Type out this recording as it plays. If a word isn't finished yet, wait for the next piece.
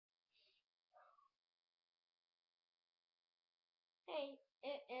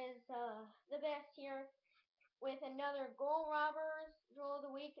the best here with another Goal Robbers Drill of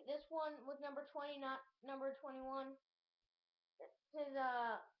the Week. This one was number 20, not number 21. His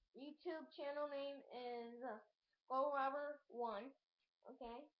YouTube channel name is Goal Robber 1.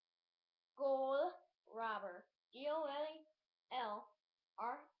 Okay? Goal Robber. GOLLROBBER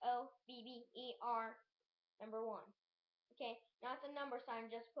number 1. Okay? Not the number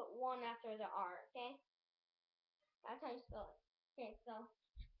sign, just put 1 after the R. Okay? That's how you spell it. Okay, so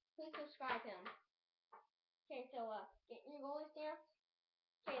please subscribe him. Okay, so get your goalie stance.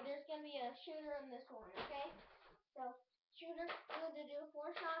 Okay, there's gonna be a shooter in this one. Okay, so shooter, you have to do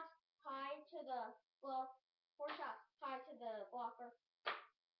 4 shots high to the glove, 4 shots high to the blocker,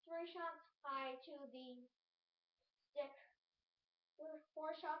 3 shots high to the stick,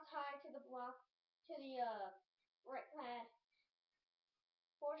 4 shots high to the block, to the right pad,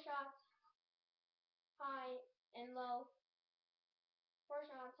 4 shots high and low, 4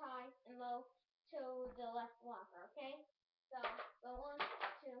 shots high and low to the left blocker. Okay, so go 1,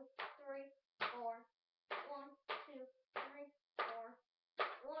 2, 3, 4. 1, 2, 3, 4.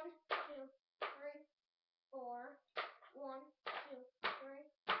 1, 2, 3, 4. 1, 2, 3,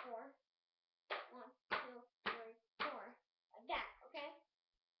 4. 1, 2, 3, 4. Like that, okay?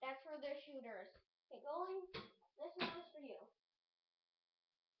 That's for the shooters. Okay, goalie, this one is for you.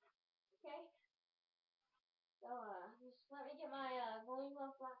 Okay? So, just let me get my goalie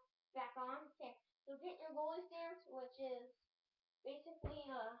glove back on. Okay, so get your goalie stance, which is basically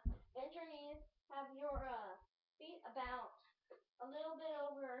bend your knees, have your feet about a little bit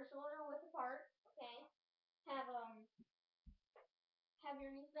over shoulder width apart. Okay, have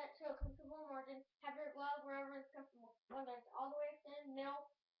your knees bent to a comfortable margin. Have your glove wherever it's comfortable, whether it's all the way extended, middle,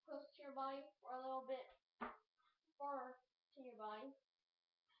 close to your body, or a little bit far to your body.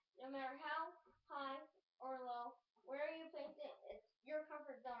 No matter how high or low, where you place it, it's your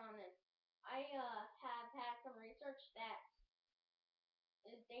comfort zone on this. I have had some research that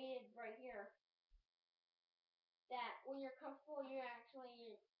is dated right here that when you're comfortable, your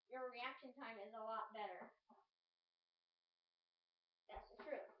reaction time is a lot better. That's the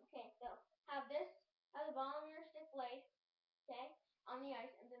truth. Okay, so have the bottom of your stick blade, okay, on the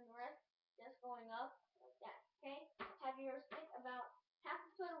ice, and then the rest just going up like that. Okay, have your stick about half a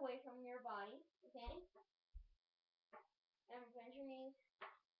foot away from your body. Okay, and bend your knees.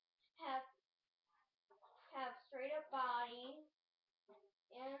 Have straight up body,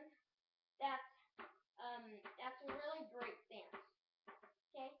 and that's a really great stance.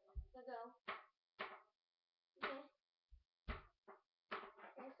 Okay, so go. Okay.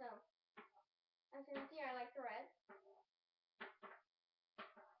 Okay, so as you can see, I like the red.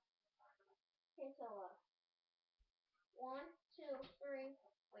 Okay, so 1, 2, 3.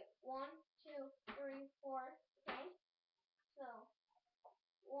 Wait, 1, 2, 3, 4. Okay, so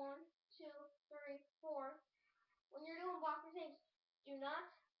 1, 2, 3, 4. When you're doing blocker saves, do not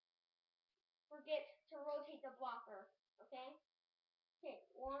forget to rotate the blocker. Okay. Okay,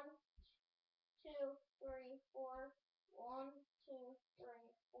 1, 2, 3, 4. 1, 2, 3,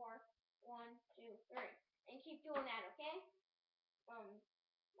 4. 1, 2, 3, and keep doing that. Okay.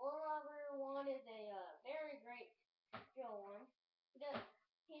 Goal Robber 1 is a very great drill one.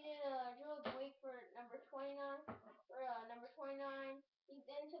 He did a drill of the week for number 29. Number 29. He's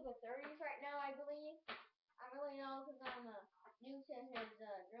into the 30s right now, I believe. I really know because I'm new to his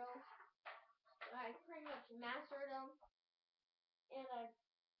drills. I pretty much mastered them, and I've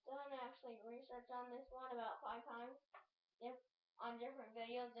done actually research on this one about 5 times on different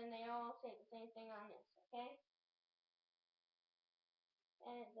videos, and they all say the same thing on this. Okay.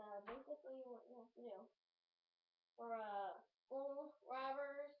 And it's basically what you have to do for Goal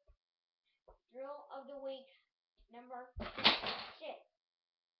Robbers Drill of the Week number 6.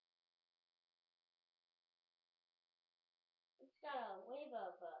 It's got a wave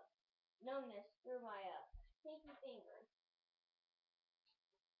of numbness through my pinky finger.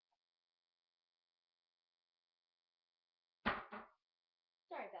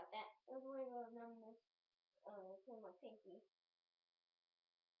 Sorry about that. There's a wave of numbness through my pinky.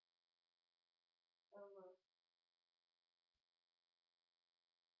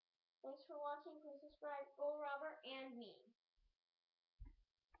 Thanks for watching. Please subscribe, Goal Robber, and me.